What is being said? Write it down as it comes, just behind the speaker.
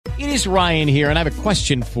It is Ryan here, and I have a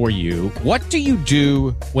question for you. What do you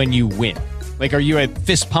do when you win? Like, are you a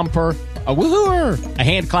fist pumper, a woohooer, a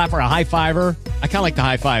hand clapper, a high fiver? I kind of like the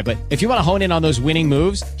high five, but if you want to hone in on those winning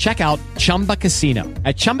moves, check out Chumba Casino.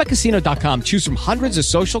 At ChumbaCasino.com, choose from hundreds of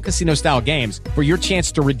social casino-style games for your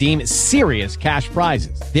chance to redeem serious cash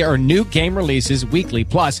prizes. There are new game releases weekly,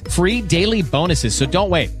 plus free daily bonuses. So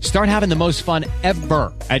don't wait. Start having the most fun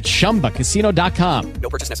ever at ChumbaCasino.com. No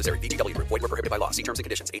purchase necessary. VGW Group. Void where prohibited by law. See terms and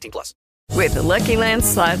conditions. 18+. With the Lucky Land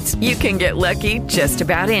Slots, you can get lucky just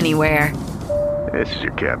about anywhere. This is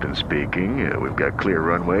your captain speaking. We've got clear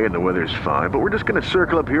runway and the weather's fine, but we're just going to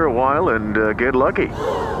circle up here a while and get lucky.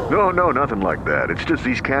 No, nothing like that. It's just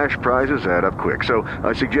these cash prizes add up quick. So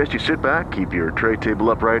I suggest you sit back, keep your tray table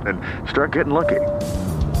upright, and start getting lucky.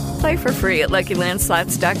 Play for free at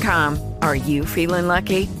LuckyLandSlots.com. Are you feeling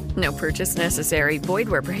lucky? No purchase necessary. Void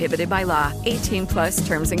where prohibited by law. 18+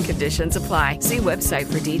 terms and conditions apply. See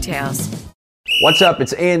website for details. What's up?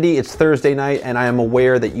 It's Andy. It's Thursday night, and I am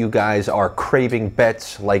aware that you guys are craving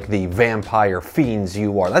bets like the vampire fiends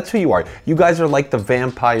you are. That's who you are. You guys are like the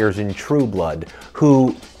vampires in True Blood,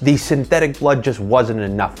 who the synthetic blood just wasn't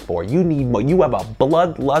enough for. You need more. You have a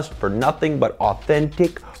bloodlust for nothing but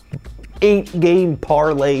authentic 8-game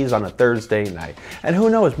parlays on a Thursday night. And who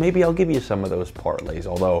knows, maybe I'll give you some of those parlays,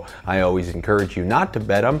 although I always encourage you not to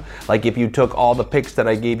bet them. Like if you took all the picks that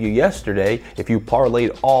I gave you yesterday, if you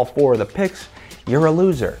parlayed all 4 of the picks, you're a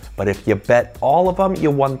loser. But if you bet all of them, you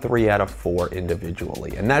won 3 out of 4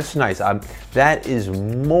 individually. And that's nice. That is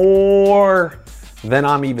more than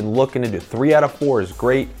I'm even looking to do. 3 out of 4 is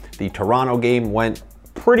great. The Toronto game went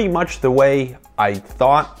pretty much the way I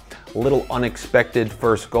thought. A little unexpected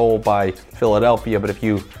first goal by Philadelphia, but if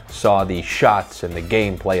you saw the shots and the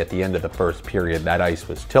gameplay at the end of the first period, that ice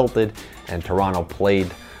was tilted and Toronto played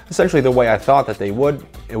essentially the way I thought that they would.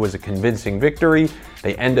 It was a convincing victory.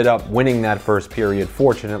 They ended up winning that first period,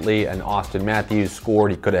 fortunately, and Austin Matthews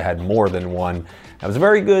scored. He could have had more than one. That was a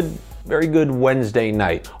very good Wednesday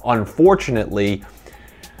night. Unfortunately,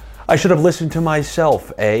 I should have listened to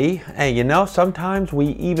myself, eh? Hey, you know, sometimes we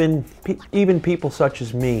even people such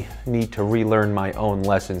as me need to relearn my own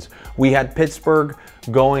lessons. We had Pittsburgh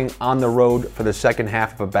going on the road for the second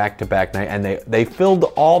half of a back-to-back night, and they filled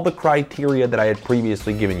all the criteria that I had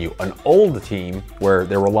previously given you. An old team where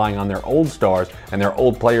they're relying on their old stars, and their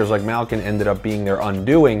old players like Malkin ended up being their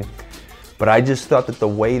undoing. But I just thought that the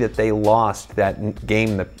way that they lost that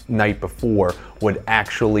game the night before would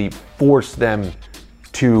actually force them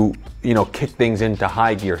to, kick things into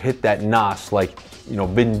high gear, hit that NOS like,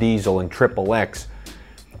 Vin Diesel and Triple X.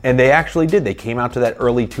 And they actually did. They came out to that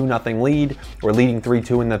early 2-0 lead. We're leading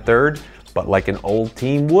 3-2 in the third. But like an old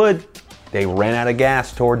team would, they ran out of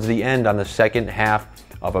gas towards the end on the second half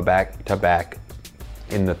of a back-to-back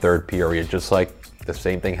in the third period, just like the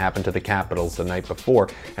same thing happened to the Capitals the night before.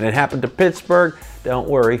 And it happened to Pittsburgh. Don't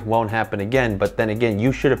worry, won't happen again. But then again,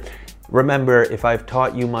 you should have... Remember, if I've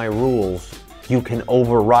taught you my rules, you can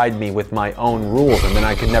override me with my own rules, and then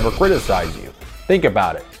I can never criticize you. Think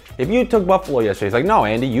about it. If you took Buffalo yesterday, it's like, no,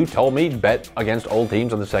 Andy, you told me bet against old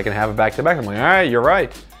teams on the second half of back-to-back. I'm like, all right, you're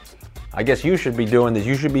right. I guess you should be doing this.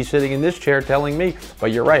 You should be sitting in this chair telling me.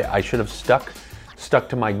 But you're right. I should have stuck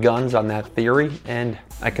to my guns on that theory, and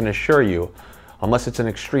I can assure you, unless it's an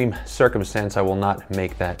extreme circumstance, I will not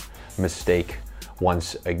make that mistake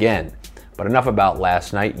once again. But enough about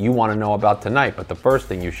last night. You want to know about tonight. But the first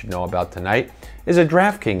thing you should know about tonight is a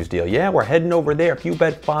DraftKings deal. Yeah, we're heading over there. If you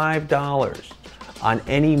bet $5 on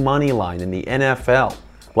any money line in the NFL,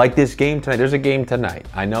 like this game tonight, there's a game tonight.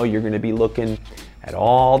 I know you're going to be looking at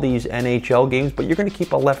all these NHL games, but you're going to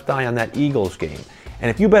keep a left eye on that Eagles game. And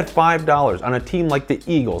if you bet $5 on a team like the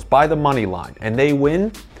Eagles by the money line and they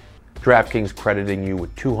win, DraftKings crediting you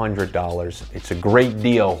with $200. It's a great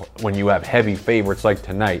deal when you have heavy favorites like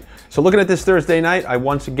tonight. So looking at this Thursday night, I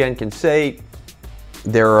once again can say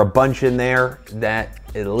there are a bunch in there that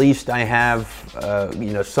at least I have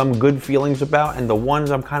some good feelings about, and the ones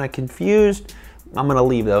I'm kind of confused, I'm going to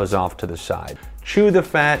leave those off to the side. Chew the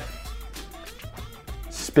fat,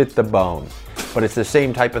 spit the bone. But it's the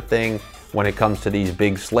same type of thing when it comes to these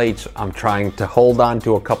big slates. I'm trying to hold on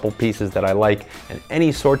to a couple pieces that I like, and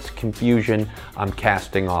any sorts of confusion I'm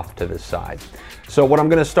casting off to the side. So what I'm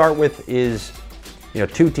going to start with is,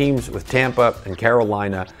 two teams with Tampa and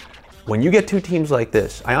Carolina. When you get two teams like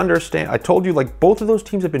this, I understand. I told you, both of those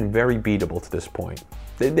teams have been very beatable to this point.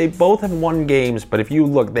 They both have won games, but if you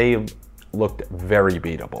look, they have looked very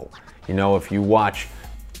beatable. If you watch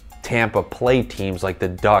Tampa play teams like the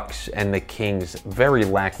Ducks and the Kings, very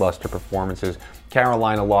lackluster performances.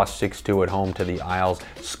 Carolina lost 6-2 at home to the Isles,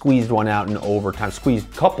 squeezed one out in overtime, squeezed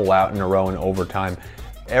a couple out in a row in overtime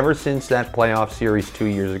Ever since that playoff series 2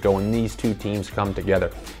 years ago, when these two teams come together,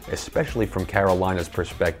 especially from Carolina's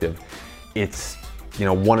perspective, it's,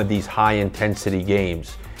 one of these high-intensity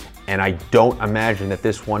games. And I don't imagine that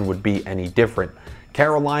this one would be any different.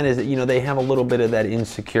 Carolina, they have a little bit of that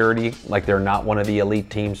insecurity, like they're not one of the elite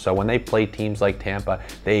teams. So when they play teams like Tampa,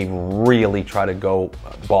 they really try to go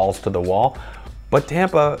balls to the wall. But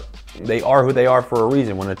Tampa, they are who they are for a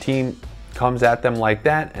reason. When a team comes at them like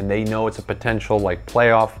that and they know it's a potential like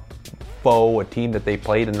playoff foe, a team that they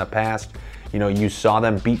played in the past, you saw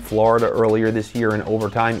them beat Florida earlier this year in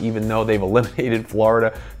overtime, even though they've eliminated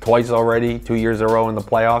Florida twice already, 2 years in a row in the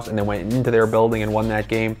playoffs, and then went into their building and won that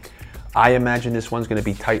game. I imagine this one's going to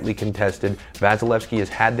be tightly contested. Vasilevsky has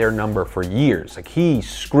had their number for years. Like, he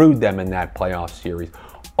screwed them in that playoff series.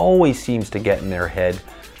 Always seems to get in their head.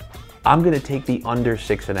 I'm going to take the under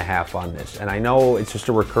 6.5 on this. And I know it's just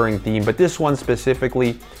a recurring theme, but this one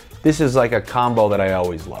specifically, this is like a combo that I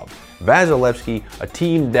always love. Vasilevsky, a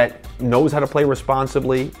team that knows how to play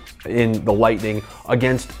responsibly in the Lightning,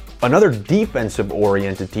 against another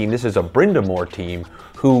defensive-oriented team. This is a Brind'Amour team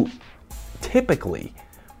who typically,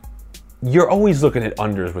 you're always looking at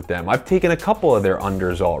unders with them. I've taken a couple of their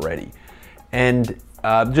unders already. And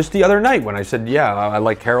just the other night when I said, yeah, I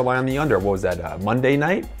like Carolina on the under, what was that, Monday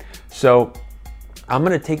night? So I'm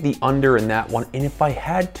going to take the under in that one. And if I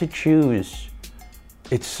had to choose,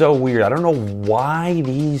 it's so weird. I don't know why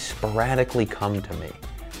these sporadically come to me.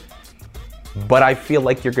 But I feel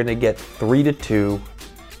like you're going to get 3-2.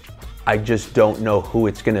 I just don't know who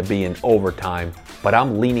it's going to be in overtime. But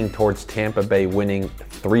I'm leaning towards Tampa Bay winning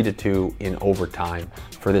 3-2 in overtime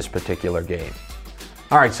for this particular game.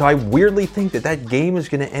 All right, so I weirdly think that game is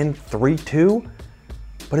going to end 3-2,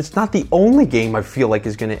 but it's not the only game I feel like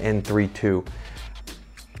is going to end 3-2.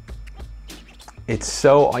 It's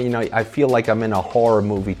so, I feel like I'm in a horror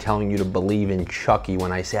movie telling you to believe in Chucky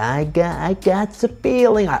when I say, I got a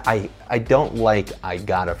feeling. I don't like I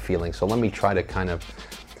got a feeling, so let me try to kind of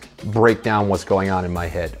break down what's going on in my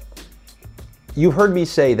head. You've heard me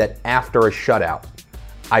say that after a shutout,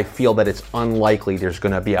 I feel that it's unlikely there's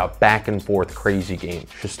going to be a back and forth crazy game.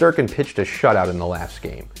 Shesterkin pitched a shutout in the last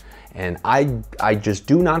game. And I just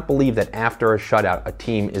do not believe that after a shutout, a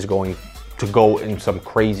team is going to go in some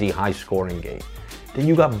crazy high scoring game. Then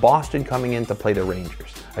you got Boston coming in to play the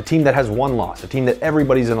Rangers, a team that has one loss, a team that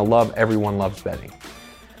everybody's going to love, everyone loves betting.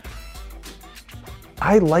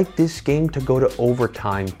 I like this game to go to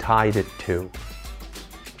overtime tied at 2.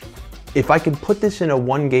 If I can put this in a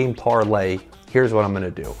one-game parlay, here's what I'm going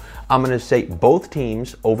to do. I'm going to say both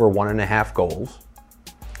teams over 1.5 goals.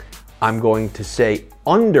 I'm going to say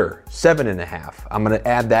under 7.5. I'm going to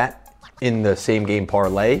add that in the same game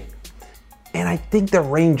parlay. And I think the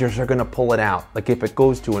Rangers are going to pull it out. Like, if it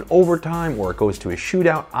goes to an overtime or it goes to a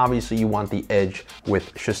shootout, obviously you want the edge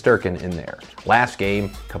with Shesterkin in there. Last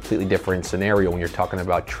game, completely different scenario when you're talking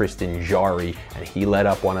about Tristan Jarry, and he let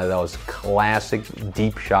up one of those classic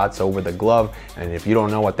deep shots over the glove. And if you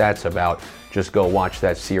don't know what that's about, just go watch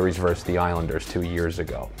that series versus the Islanders 2 years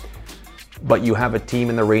ago. But you have a team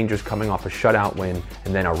in the Rangers coming off a shutout win,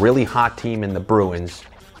 and then a really hot team in the Bruins.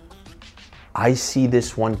 I see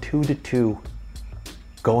this one 2-2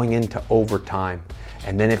 going into overtime.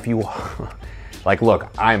 And then if you,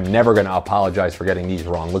 look, I'm never going to apologize for getting these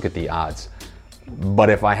wrong. Look at the odds. But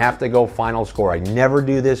if I have to go final score, I never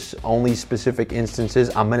do this, only specific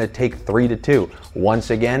instances. I'm going to take 3-2. Once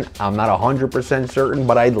again, I'm not 100% certain,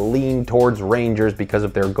 but I lean towards Rangers because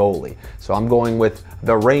of their goalie. So I'm going with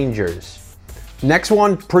the Rangers. Next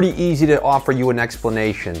one, pretty easy to offer you an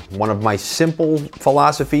explanation. One of my simple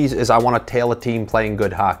philosophies is I want to tail a team playing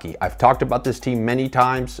good hockey. I've talked about this team many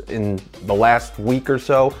times in the last week or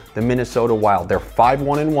so, the Minnesota Wild. They're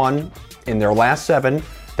 5-1-1 in their last 7.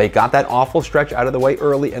 They got that awful stretch out of the way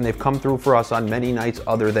early, and they've come through for us on many nights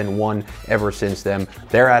other than one ever since then.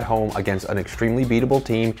 They're at home against an extremely beatable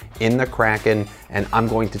team in the Kraken, and I'm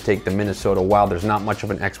going to take the Minnesota Wild. There's not much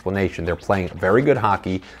of an explanation. They're playing very good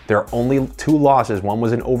hockey. There are only 2 losses. One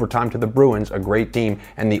was in overtime to the Bruins, a great team,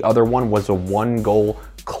 and the other one was a 1-goal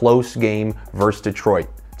close game versus Detroit.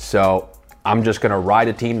 So I'm just going to ride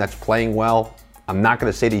a team that's playing well. I'm not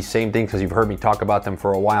going to say these same things because you've heard me talk about them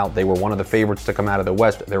for a while. They were one of the favorites to come out of the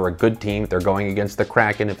West. They're a good team. They're going against the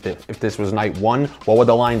Kraken. If this was night 1, what would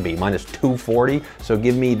the line be? Minus 240. So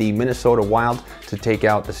give me the Minnesota Wild to take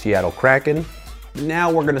out the Seattle Kraken.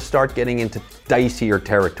 Now we're going to start getting into dicier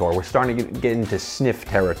territory. We're starting to get into sniff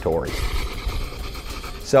territory.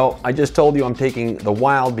 So I just told you I'm taking the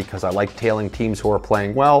Wild because I like tailing teams who are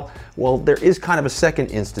playing well. Well, there is kind of a second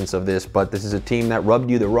instance of this, but this is a team that rubbed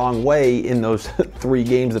you the wrong way in those 3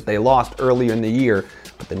 games that they lost earlier in the year.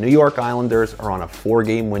 But the New York Islanders are on a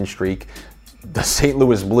 4-game win streak. The St.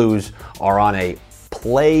 Louis Blues are on a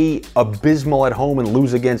play abysmal at home and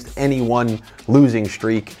lose against anyone losing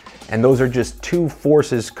streak. And those are just two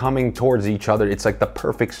forces coming towards each other. It's like the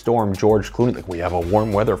perfect storm. George Clooney, like, we have a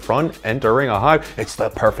warm weather front entering a high. It's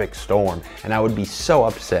the perfect storm. And I would be so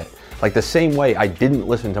upset. Like the same way I didn't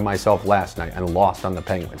listen to myself last night and lost on the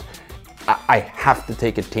Penguins. I have to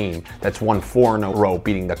take a team that's won 4 in a row,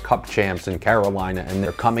 beating the Cup champs in Carolina, and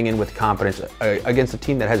they're coming in with confidence against a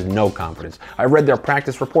team that has no confidence. I read their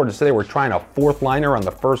practice report and said they were trying a 4th liner on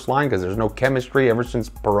the first line because there's no chemistry ever since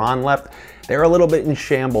Perron left. They're a little bit in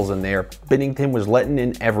shambles in there. Binnington was letting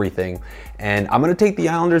in everything. And I'm going to take the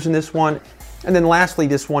Islanders in this one. And then lastly,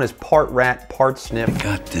 this one is part rat, part sniff. I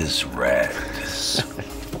got this rat.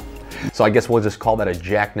 So I guess we'll just call that a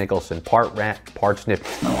Jack Nicholson. Part rat, part sniff.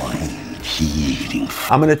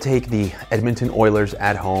 I'm going to take the Edmonton Oilers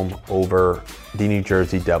at home over the New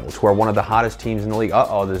Jersey Devils, who are one of the hottest teams in the league.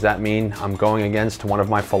 Uh-oh, does that mean I'm going against one of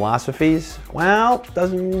my philosophies? Well,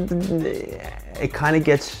 it kind of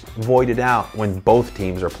gets voided out when both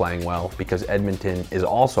teams are playing well, because Edmonton is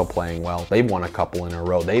also playing well. They've won a couple in a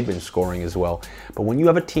row. They've been scoring as well. But when you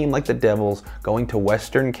have a team like the Devils going to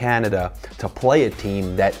Western Canada to play a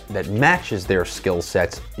team that matches their skill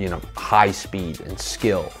sets, you know, high speed and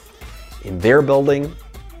skill, in their building,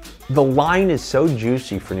 the line is so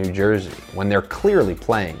juicy for New Jersey when they're clearly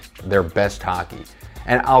playing their best hockey.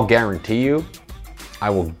 And I'll guarantee you,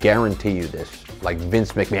 I will guarantee you this, like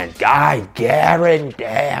Vince McMahon, I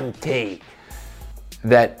guarantee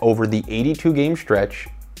that over the 82-game stretch,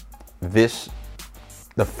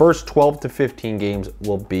 the first 12 to 15 games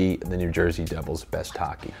will be the New Jersey Devils' best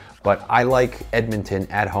hockey. But I like Edmonton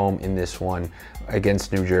at home in this one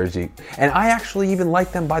against New Jersey. And I actually even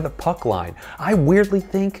like them by the puck line. I weirdly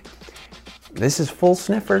think this is full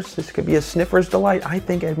sniffers. This could be a sniffer's delight. I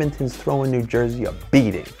think Edmonton's throwing New Jersey a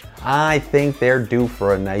beating. I think they're due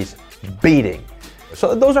for a nice beating.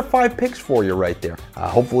 So those are 5 picks for you right there.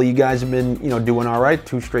 Hopefully you guys have been, doing all right.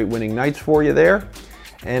 2 straight winning nights for you there.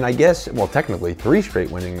 And I guess, well, technically 3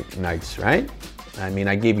 straight winning nights, right? I mean,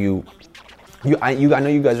 I gave you, I know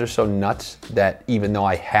you guys are so nuts that even though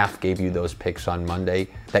I half gave you those picks on Monday,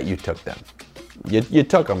 that you took them. You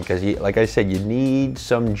took them because, like I said, you need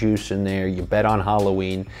some juice in there. You bet on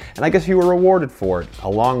Halloween, and I guess you were rewarded for it,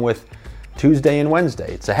 along with Tuesday and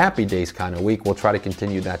Wednesday. It's a happy days kind of week. We'll try to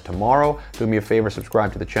continue that tomorrow. Do me a favor,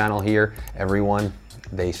 subscribe to the channel here. Everyone,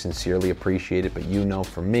 they sincerely appreciate it, but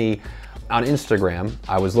for me, on Instagram,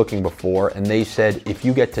 I was looking before, and they said if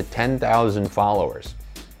you get to 10,000 followers,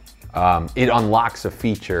 it unlocks a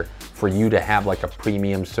feature for you to have like a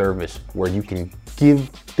premium service where you can give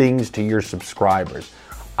things to your subscribers.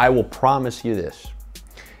 I will promise you this.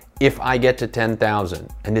 If I get to 10,000,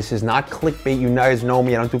 and this is not clickbait, you guys know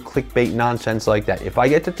me, I don't do clickbait nonsense like that. If I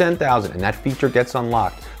get to 10,000 and that feature gets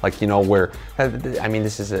unlocked, like, where, I mean,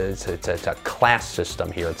 this is it's a class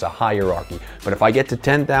system here, it's a hierarchy. But if I get to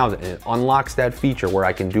 10,000 and it unlocks that feature where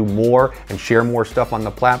I can do more and share more stuff on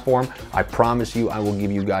the platform, I promise you I will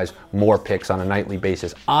give you guys more picks on a nightly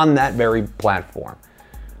basis on that very platform.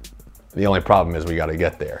 The only problem is we got to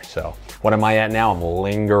get there. So what am I at now? I'm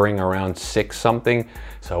lingering around 6 something.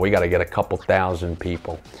 So we got to get a couple thousand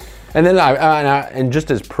people. And then and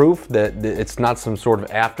just as proof that it's not some sort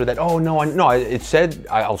of after that, oh no, it said,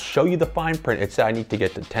 I'll show you the fine print. It said I need to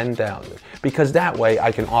get to 10,000 because that way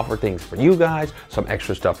I can offer things for you guys, some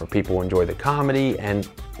extra stuff for people who enjoy the comedy, and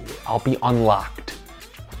I'll be unlocked.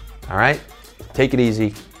 All right, take it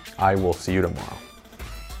easy. I will see you tomorrow.